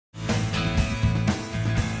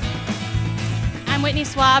I'm Whitney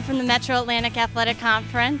Swab from the Metro Atlantic Athletic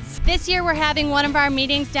Conference. This year we're having one of our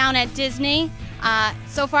meetings down at Disney.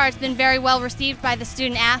 So far it's been very well received by the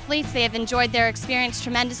student athletes. They have enjoyed their experience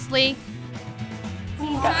tremendously.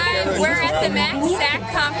 Hi, we're at the MAAC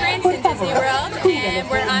SAAC conference in Dinsey World, and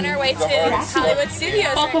we're on our way to Hollywood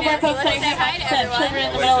Studios right now, so let's say hi to everyone. Children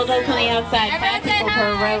in the middle, those on the outside. Everyone say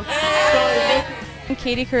hi! I'm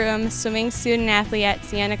Katie Crew. I'm a swimming student athlete at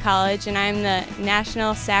Siena College, and I'm the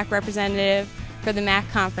National SAAC representative for the MAAC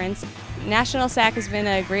conference. National SAAC has been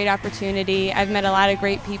a great opportunity. I've met a lot of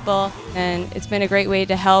great people, and it's been a great way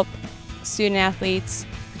to help student athletes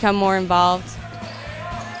become more involved.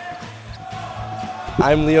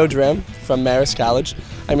 I'm Leo Dram from Marist College.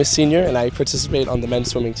 I'm a senior and I participate on the men's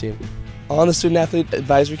swimming team. On the Student Athlete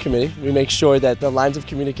Advisory Committee, we make sure that the lines of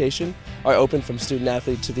communication are open from student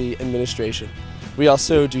athlete to the administration. We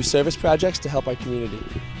also do service projects to help our community.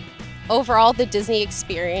 Overall, the Disney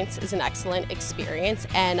experience is an excellent experience,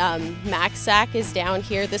 and MAAC SAAC is down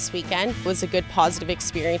here this weekend. It was a good positive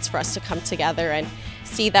experience for us to come together and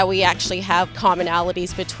see that we actually have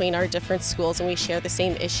commonalities between our different schools and we share the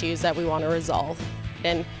same issues that we want to resolve.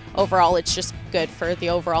 And overall, it's just good for the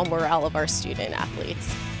overall morale of our student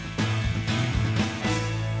athletes.